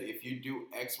says if you do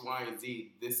X, Y, and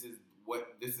Z, this is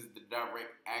the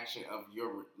direct action of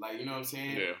your, like, you know what I'm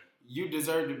saying? Yeah. You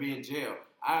deserve to be in jail.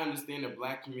 I understand the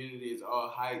black community is all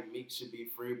hype. Meek should be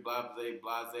free. Blase.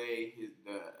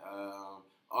 The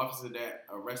officer that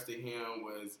arrested him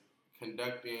was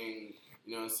conducting.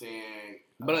 You know what I'm saying?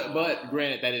 But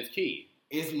granted, that is key.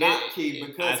 It's not key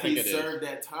because he served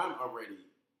that time already.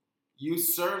 You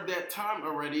served that time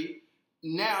already.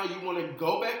 Now you want to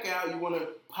go back out. You want to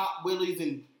pop willies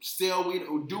and sell weed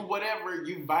or do whatever.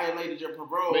 You violated your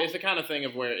parole. But it's the kind of thing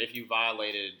of where if you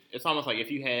violated, it's almost like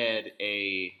if you had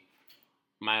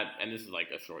and this is like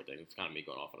a short thing. It's kind of me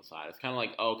going off on the side. It's kind of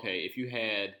like, okay, if you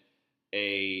had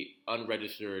a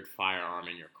unregistered firearm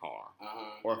in your car,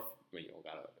 or you don't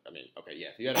gotta.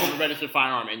 If you had an unregistered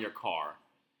firearm in your car,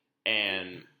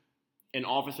 and an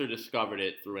officer discovered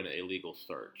it through an illegal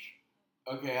search.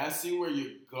 Okay, I see where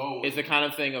you're going. It's the kind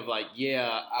of thing of like,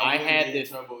 I had this.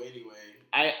 In trouble anyway.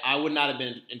 I would not have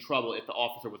been in trouble if the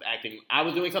officer was acting. I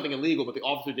was doing something illegal, but the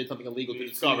officer did something illegal to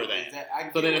discover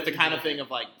that. So then it's the kind of thing of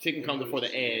like, chicken comes before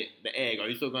the egg. Are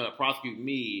you still going to prosecute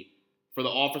me for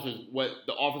what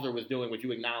the officer was doing, which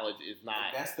you acknowledge is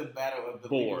not? That's the battle of the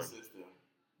legal system.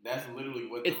 That's literally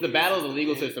what it's the battle of the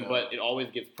legal system, but it always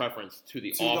gives preference to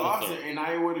the officer. And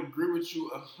I would agree with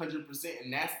you 100%.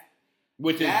 And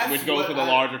which goes to the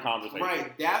larger conversation.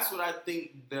 Right. That's what I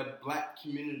think the black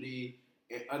community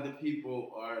and other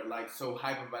people are like so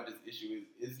hype about this issue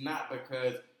is not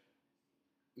because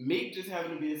Meek just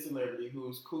happened to be a celebrity who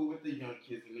was cool with the young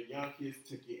kids, and the young kids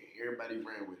took it and everybody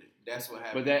ran with it. That's what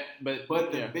happened.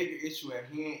 But the bigger issue at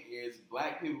hand is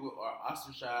black people are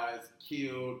ostracized,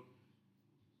 killed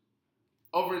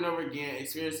over and over again,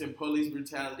 experiencing police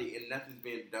brutality, and nothing's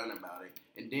being done about it.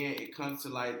 And then it comes to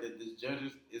light that this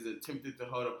judge is attempted to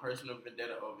hold a personal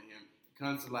vendetta over him. It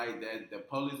comes to light that the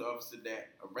police officer that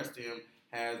arrested him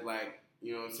has, like,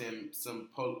 you know what I'm saying, some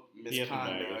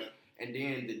misconduct. And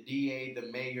then the DA, the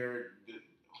mayor,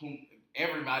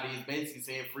 everybody is basically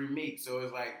saying free Meek. So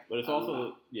it's like... But it's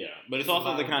also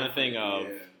the kind of thing of... Yeah.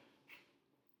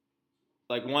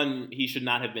 Like, one, he should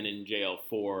not have been in jail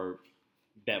for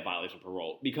that violation of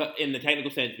parole. Because, in the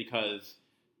technical sense, because,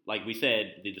 like we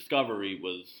said, the discovery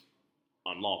was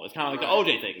unlawful. It's kind of like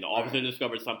the OJ thing. The officer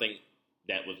discovered something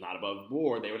that was not above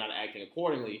board. They were not acting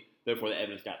accordingly. Therefore, the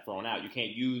evidence got thrown out. You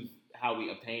can't use how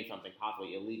we obtained something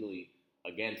possibly illegally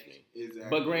against me. Exactly.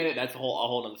 But granted, that's a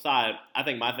whole other side. I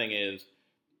think my thing is,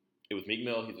 it was Meek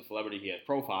Mill. He's a celebrity. He has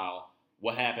profile.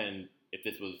 What happened if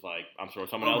this was like, I'm sure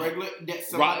someone else,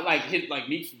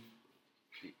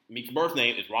 Meek's birth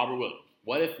name is Robert Williams.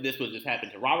 What if this was just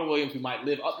happened to Robert Williams, who might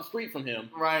live up the street from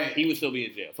him? Right. He would still be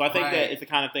in jail. So I think that it's the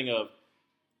kind of thing of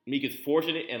Meek is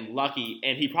fortunate and lucky,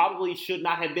 and he probably should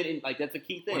not have been in. Like, that's a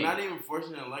key thing. Well, not even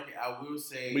fortunate and lucky. I will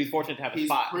say, but he's fortunate to have a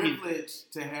spot. He's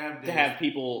privileged to have this. To have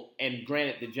people, and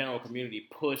granted, the general community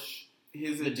push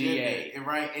his the agenda, DA,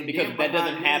 right? And because that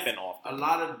doesn't happen often. A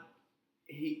lot of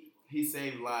he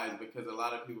saved lives because a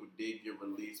lot of people did get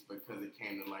released because it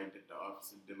came to light that the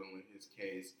officer dealing with his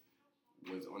case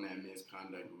was on that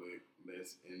misconduct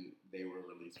list, and they were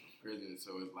released from prison.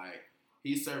 So it's like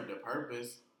he served a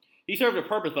purpose. He served a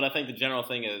purpose, but I think the general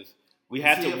thing is we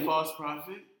have to. Is he a false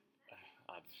prophet?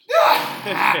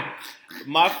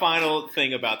 My final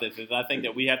thing about this is I think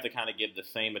that we have to kind of give the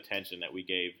same attention that we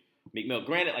gave Meek Mill.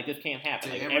 Granted, like, this can't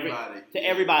happen To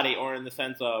everybody, or in the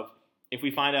sense of if we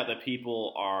find out that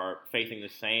people are facing the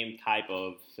same type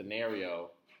of scenario,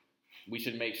 we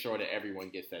should make sure that everyone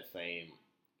gets that same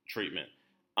treatment.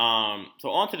 So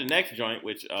on to the next joint,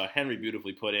 which Henry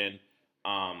beautifully put in.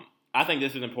 I think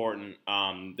this is important.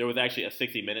 There was actually a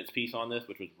 60 Minutes piece on this,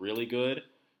 which was really good.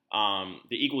 The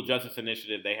Equal Justice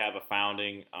Initiative, they have a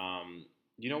founding. Do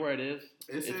you know where it is?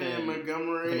 It's in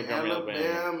Montgomery,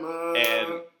 Alabama.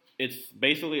 And it's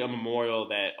basically a memorial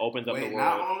that opens up the world.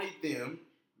 Not only them,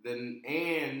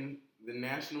 and the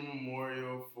National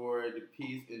Memorial for the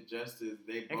Peace and Justice.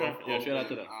 They both open, shout out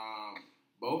to them.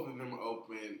 Both of them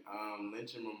open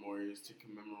lynching memorials to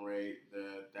commemorate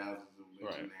the thousands of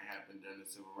lynching that happened during the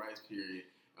Civil Rights period.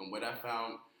 And what I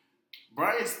found,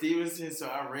 Bryan Stevenson, so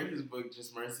I read his book,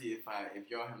 Just Mercy. If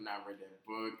y'all have not read that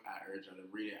book, I urge y'all to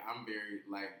read it. I'm very,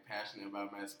 passionate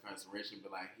about mass incarceration,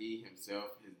 but, he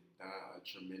himself has done a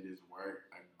tremendous work,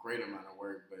 a great amount of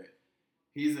work, but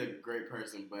he's a great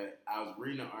person. But I was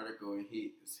reading an article, and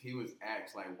he was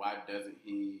asked, why doesn't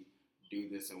he do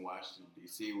this in Washington,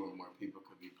 D.C., where more people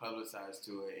could be publicized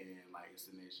to it, and, it's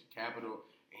the nation capital.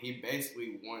 And he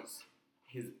basically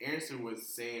his answer was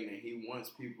saying that he wants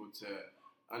people to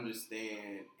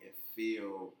understand and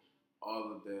feel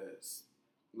all of the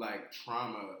like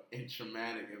trauma and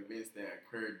traumatic events that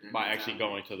occurred during by the actually time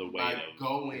going to the way by of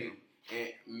going and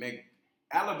make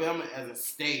Alabama as a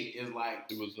state is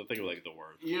like it was I think it was like the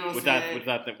word. you know what Which I'm I saying? which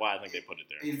I think why I think they put it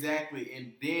there. Exactly,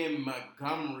 and then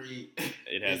Montgomery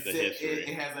It has the history.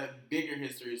 It has a bigger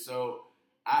history, so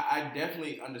I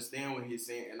definitely understand what he's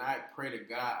saying, and I pray to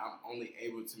God I'm only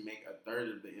able to make a third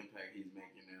of the impact he's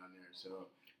making down there. So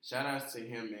shout outs to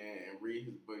him, man, and read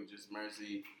his book, Just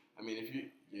Mercy. I mean, if you,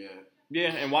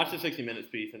 Yeah, and watch the 60 Minutes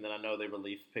piece, and then I know they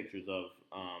released pictures of,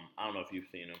 I don't know if you've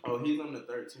seen them. Oh, he's on the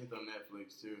 13th on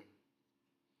Netflix, too.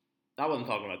 I wasn't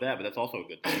talking about that, but that's also a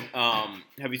good thing.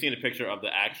 Have you seen a picture of the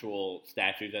actual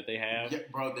statues that they have? Yeah,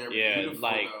 bro, they're beautiful,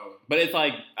 like, though. But it's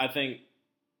like, I think,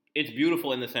 it's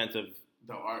beautiful in the sense of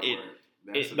the artwork.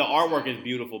 The artwork is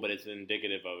beautiful, but it's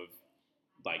indicative of,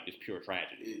 like, just pure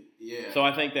tragedy. Yeah. So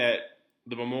I think that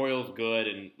the memorial's good,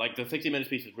 and like the 60 Minutes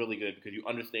piece is really good because you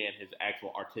understand his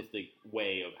actual artistic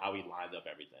way of how he lines up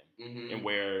everything, and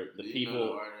where the people.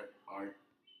 Know the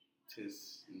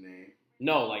artist's name?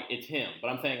 No, like it's him, but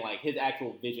I'm saying like his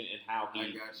actual vision and how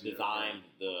he designed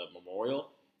the memorial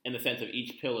in the sense of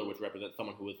each pillar, which represents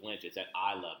someone who was lynched. It's at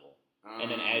eye level, and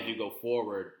then as you go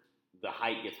forward, the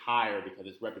height gets higher because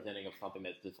it's representing of something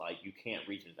that's just like you can't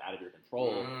reach and it's out of your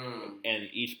control. And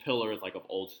each pillar is like of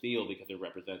old steel because it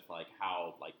represents like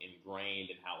how like ingrained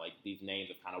and how like these names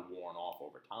have kind of worn off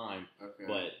over time. Okay.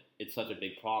 But it's such a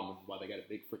big problem, which is why they got a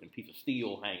big freaking piece of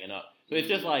steel hanging up. So it's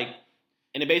just like,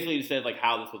 and it basically said like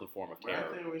how this was a form of terror.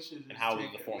 I think we should just and how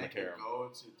it was a form of terror. Goal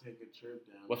to take a trip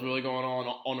down. What's really going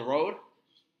on the road?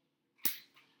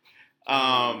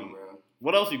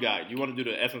 What else you got? You want to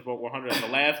do the Essence Book 100 at the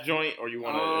last joint, or you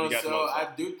want to? So I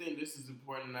do think this is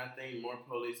important. I think more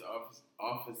police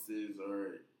offices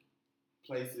or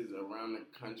places around the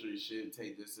country should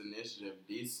take this initiative.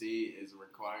 DC is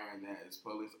requiring that as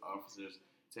police officers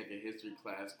take a history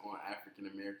class on African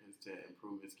Americans to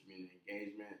improve its community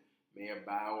engagement. Mayor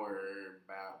Bowser,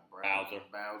 I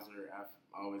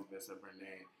always mess up her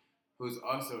name, who's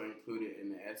also included in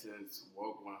the Essence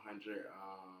Woke 100.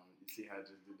 You see how I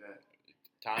just did that?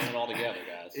 Tying it all together,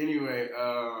 guys. Anyway,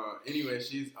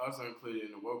 she's also included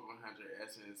in the Woke 100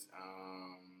 Essence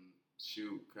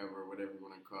shoot cover, whatever you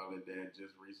want to call it, that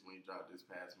just recently dropped this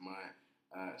past month.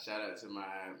 Shout out to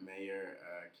my mayor,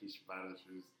 Keisha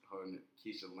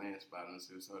Lance Bottoms,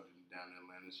 who's holding it down in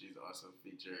Atlanta. She's also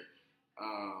featured.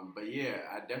 But yeah,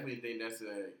 I definitely think that's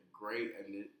a great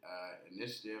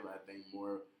initiative. I think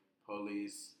more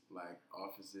police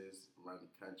offices around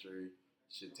the country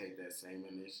should take that same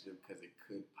initiative because it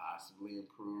could possibly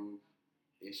improve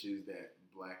issues that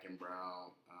Black and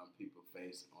brown people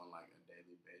face on a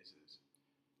daily basis.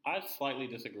 I slightly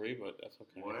disagree, but that's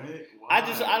okay. What? Why?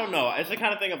 I don't know. It's the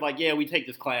kind of thing of we take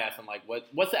this class and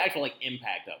what's the actual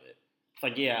impact of it?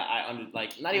 It's I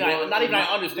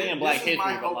understand Black history,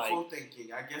 my but hopeful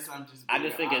thinking. I guess I'm just. I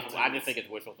just think it's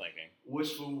wishful thinking.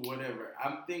 Wishful, whatever.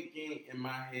 I'm thinking in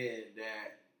my head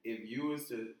that if you was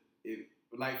to,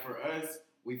 for us,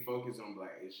 we focus on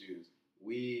Black issues.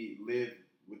 We live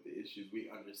with the issues.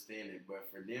 We understand it. But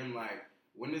for them,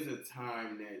 when is a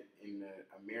time that in the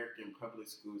American public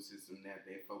school system that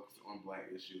they focus on Black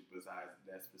issues besides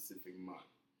that specific month?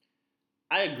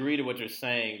 I agree to what you're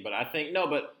saying, but I think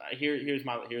here's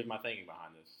my thinking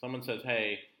behind this. Someone says,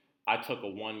 "Hey, I took a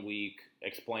 1-week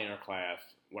explainer class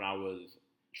when I was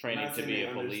training to be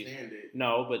a police."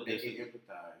 No, but they can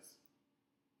empathize.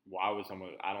 Why would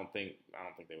someone? I don't think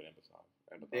they would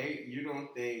empathize. You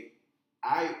don't think?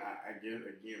 I guess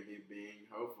again, me being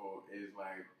hopeful is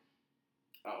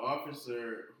an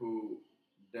officer who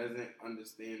doesn't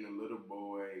understand the little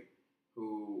boy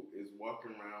who is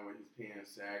walking around with his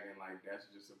pants sagging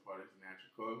that's just a part of his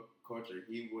natural culture.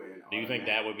 He wouldn't. Do you think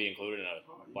that would be included in a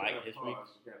Black history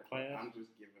class? I'm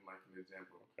just giving an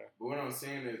example. Okay. But what I'm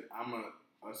saying is, I'm gonna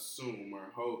assume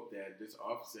or hope that this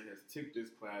officer has took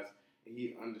this class and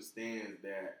he understands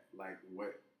that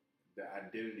what the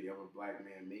identity of a Black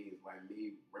man means.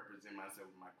 Me represent myself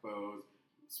with my clothes,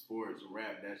 sports,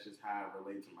 rap. That's just how I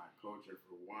relate to my culture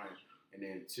for one. And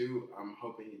then two, I'm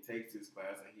hoping he takes this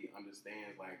class and he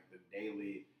understands the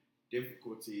daily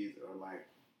difficulties or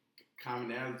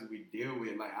commonalities we deal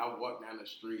with. I walk down the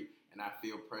street and I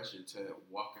feel pressure to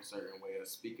walk a certain way or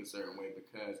speak a certain way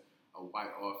because a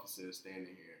white officer is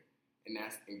standing here. And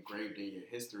that's engraved in your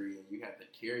history and you have to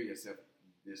carry yourself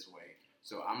this way.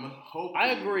 So I'm hoping. I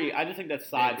agree. I just think that's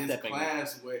sidestepping. This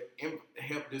class would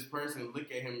help this person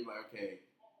look at him okay,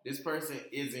 this person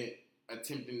isn't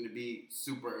attempting to be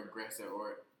super aggressive,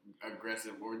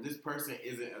 or this person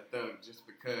isn't a thug just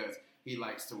because he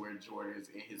likes to wear Jordans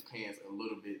and his pants a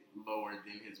little bit lower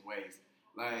than his waist.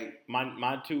 Like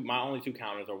my only two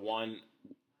counters are one.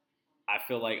 I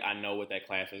feel like I know what that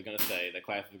class is going to say. That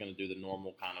class is going to do the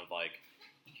normal kind of like,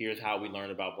 here's how we learn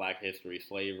about Black history,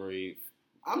 slavery.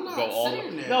 I'm not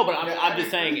saying that. No, but I'm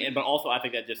just saying. But also, I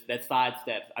think that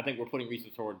sidesteps. I think we're putting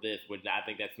research toward this, which I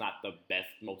think that's not the best,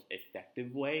 most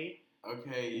effective way.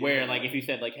 Okay. Yeah. Where like if you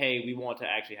said like, hey, we want to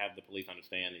actually have the police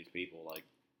understand these people, like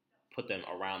put them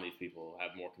around these people,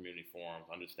 have more community forums,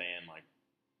 understand like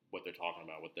what they're talking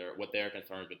about, what their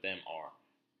concerns with them are.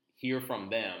 Hear from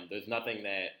them. There's nothing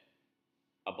that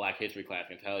a Black history class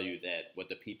can tell you that what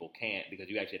the people can't, because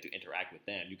you actually have to interact with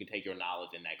them. You can take your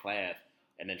knowledge in that class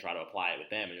and then try to apply it with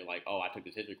them, and you're like, oh, I took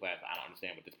this history class, I don't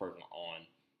understand what this person on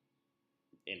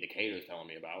in Decatur is telling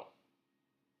me about.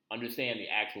 Understand the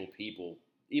actual people,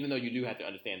 even though you do have to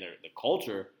understand the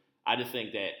culture. I just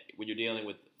think that when you're dealing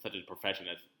with such a profession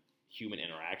as human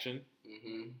interaction,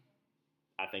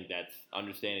 I think that's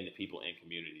understanding the people in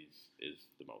communities is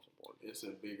the most important. It's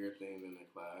a bigger thing than the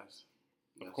class.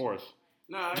 Of course.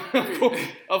 No, I agree.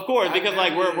 of course, because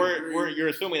like you're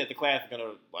assuming that the class is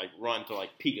gonna like run to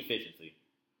like peak efficiency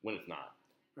when it's not.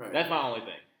 Right. That's my only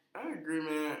thing. I agree,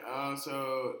 man.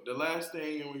 So the last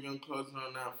thing, and we're gonna close it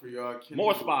on out for y'all.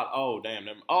 More spot. Oh, damn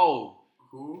them. Oh,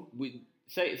 who? We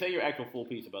say your actual full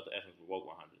piece about the essence of Woke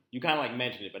 100. You kind of like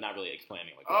mentioned it, but not really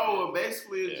explaining. Like, well,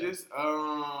 basically, it's just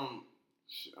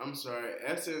I'm sorry.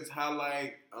 Essence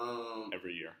highlight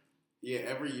every year. Yeah,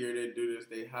 every year they do this.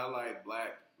 They highlight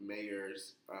Black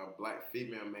mayors, Black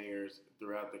female mayors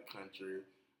throughout the country.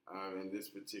 In this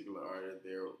particular artist,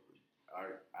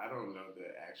 I don't know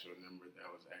the actual number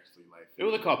that was actually like. It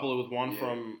was a couple. It was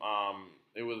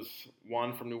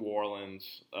one from New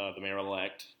Orleans, the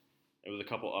mayor-elect. It was a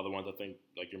couple other ones. I think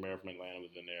like your mayor from Atlanta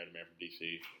was in there, the mayor from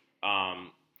DC.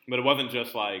 But it wasn't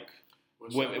just like.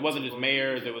 It wasn't just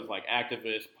mayors. It was like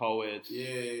activists, poets.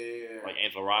 Yeah. Like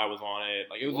Angela Rye was on it.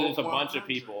 Like it was just a bunch of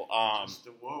people. Just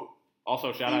the woke.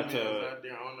 Also, shout out to out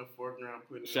there on the foreground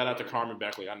putting. Shout out to Carmen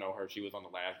Beckley. I know her. She was on the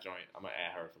last joint. I'm gonna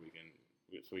add her so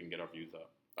we can get our views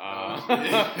up.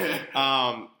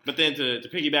 But then to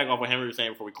piggyback off what Henry was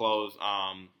saying before we close,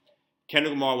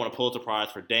 Kendrick Lamar won a Pulitzer Prize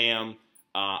for Damn.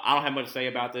 I don't have much to say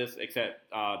about this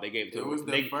except they gave it to. It was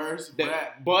the first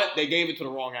rap, but they gave it to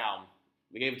the wrong album.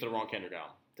 They gave it to the wrong Kendrick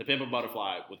album. To Pimp a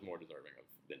Butterfly was more deserving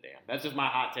than Damn. That's just my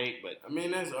hot take, but I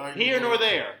mean that's arguable. Here nor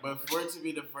there. But for it to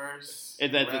be the first,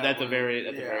 that's a very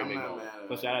big moment.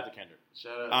 So shout out to Kendrick.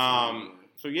 Shout out. To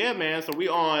so yeah, man. So we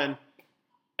on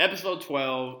episode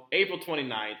 12, April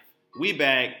 29th. We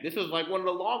back. This was like one of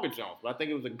the longer jumps, but I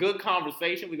think it was a good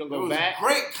conversation. We're gonna go back.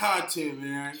 Great content,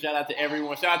 man. Shout out to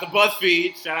everyone. Shout out to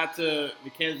BuzzFeed. Shout out to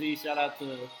Mackenzie. Shout out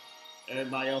to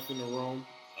everybody else in the room.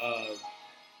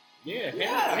 Yeah.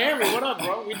 Henry, what up,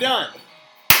 bro? We done.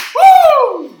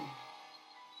 Woo!